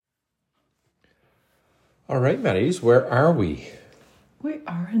All right, Maddie's, where are we? We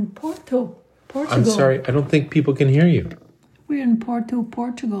are in Porto, Portugal. I'm sorry, I don't think people can hear you. We're in Porto,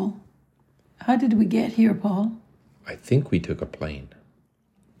 Portugal. How did we get here, Paul? I think we took a plane.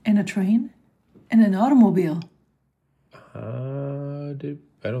 In a train? In an automobile? I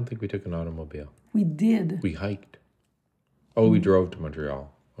don't think we took an automobile. We did. We hiked. Oh, we drove to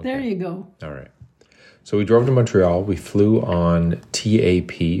Montreal. Okay. There you go. All right. So we drove to Montreal. We flew on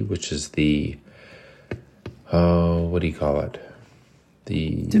TAP, which is the, what do you call it?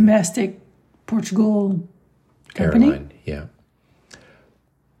 The Domestic Portugal company? airline, yeah.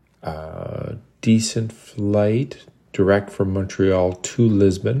 Decent flight, direct from Montreal to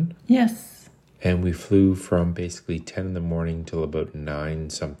Lisbon. Yes. And we flew from basically 10 in the morning till about 9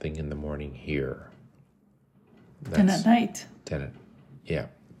 something in the morning here. 10 at night. 10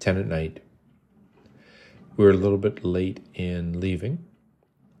 at night. We were a little bit late in leaving.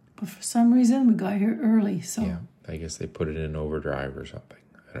 But for some reason, we got here early, so Yeah, I guess they put it in overdrive or something.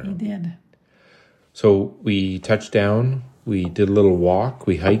 I don't know. we did. So we touched down. We did a little walk.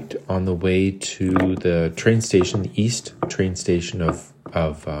 We hiked on the way to the train station, the east train station of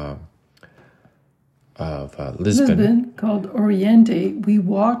Lisbon. Called Oriente. We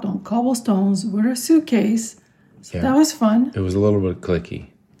walked on cobblestones with a suitcase. So Yeah. that was fun. It was a little bit clicky.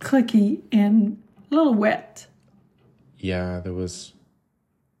 Clicky and a little wet. Yeah, there was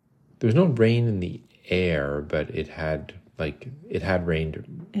no rain in the air, but it had rained. It had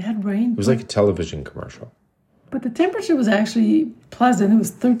rain. It was like a television commercial. But the temperature was actually pleasant. It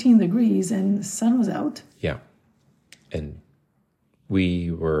was 13 degrees and the sun was out. Yeah. And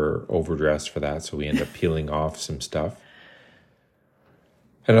we were overdressed for that, so we ended up peeling off some stuff.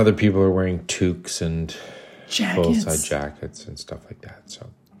 And other people are wearing toques and full-size jackets and stuff like that. So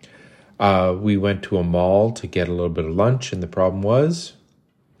we went to a mall to get a little bit of lunch, and the problem was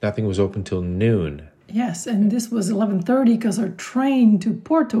nothing was open till noon. Yes, and this was 11:30 because our train to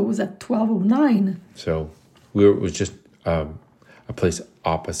Porto was at 12:09. So it was just a place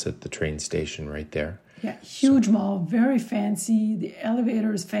opposite the train station right there. Yeah, huge mall, very fancy. The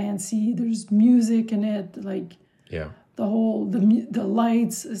elevator is fancy. There's music in it, like Yeah. the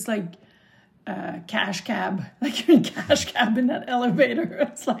lights. It's like cash cab, like you're in cash cab in that elevator.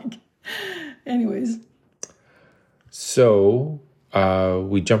 It's like, anyways. So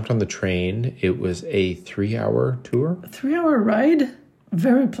we jumped on the train. It was a 3-hour tour. 3-hour ride,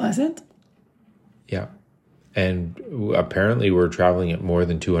 very pleasant. Yeah. And apparently we're traveling at more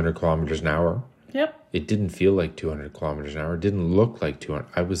than 200 kilometers an hour. Yep. It didn't feel like 200 kilometers an hour. It didn't look like 200.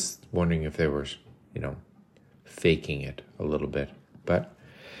 I was wondering if they were, faking it a little bit. But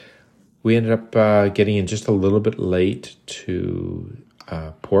we ended up getting in just a little bit late to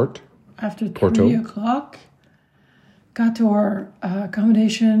Porto. After 3 o'clock, got to our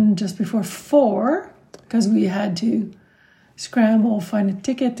accommodation just before 4 because we had to scramble, find a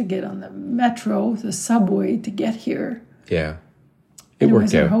ticket to get on the metro, the subway to get here. Yeah. It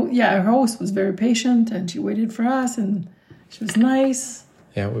worked out. Our host was very patient and she waited for us and she was nice.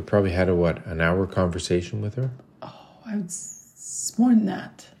 Yeah, we probably had an hour conversation with her. Oh, it's more than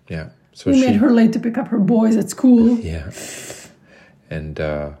that. Yeah. So we made her late to pick up her boys at school. Yeah. And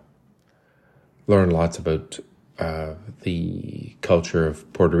learned lots about the culture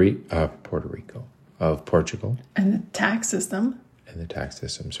of Portugal. And the tax system.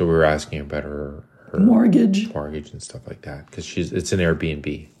 So we were asking about her mortgage and stuff like that because it's an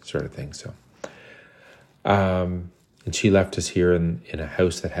Airbnb sort of thing. So, and she left us here in a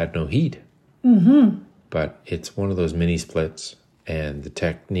house that had no heat. Mm-hmm. But it's one of those mini splits, and the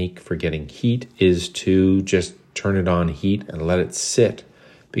technique for getting heat is to just turn it on heat and let it sit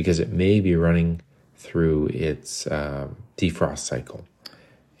because it may be running through its defrost cycle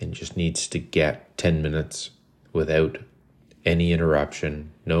and just needs to get 10 minutes without any interruption,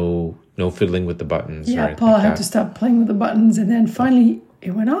 no fiddling with the buttons. Yeah, Paul had to stop playing with the buttons, and then finally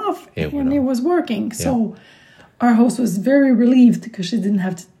it went off and it was working. Yeah. So our host was very relieved because she didn't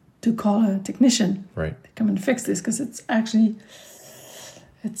have to call a technician to come and fix this because it's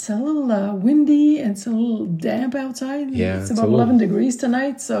a little windy and it's a little damp outside. Yeah, it's about 11 degrees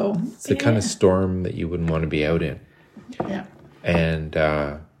tonight, so it's the kind of storm that you wouldn't want to be out in. Yeah, and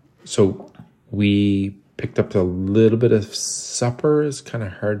so we picked up a little bit of supper. It's kind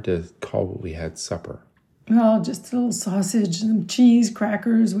of hard to call what we had supper. Well, just a little sausage, some cheese,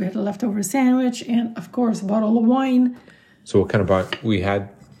 crackers. We had a leftover sandwich, and of course, a bottle of wine. So what kind of bottle we had?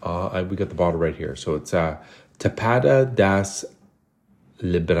 We got the bottle right here. So it's Tapada das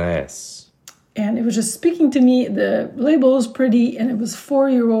Libres. And it was just speaking to me. The label was pretty, and it was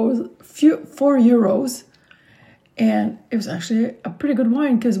 €4. And it was actually a pretty good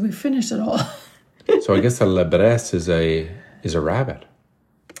wine because we finished it all. So I guess a lebresse is a rabbit.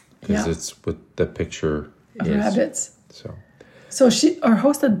 Because Yeah. it's what the picture Of is. rabbits. So Our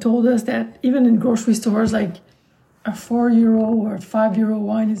host had told us that even in grocery stores, like a €4 or €5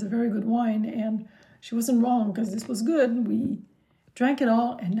 wine is a very good wine. And she wasn't wrong because this was good. We drank it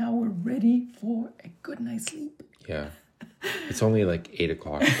all and now we're ready for a good night's sleep. yeah. It's only like 8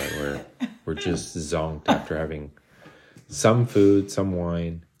 o'clock, but we're just zonked after having some food, some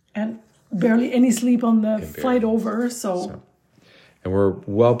wine. And barely any sleep on the flight over. So, And we're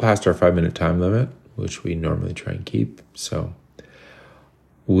well past our 5-minute time limit, which we normally try and keep. So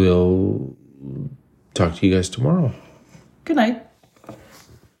we'll talk to you guys tomorrow. good night.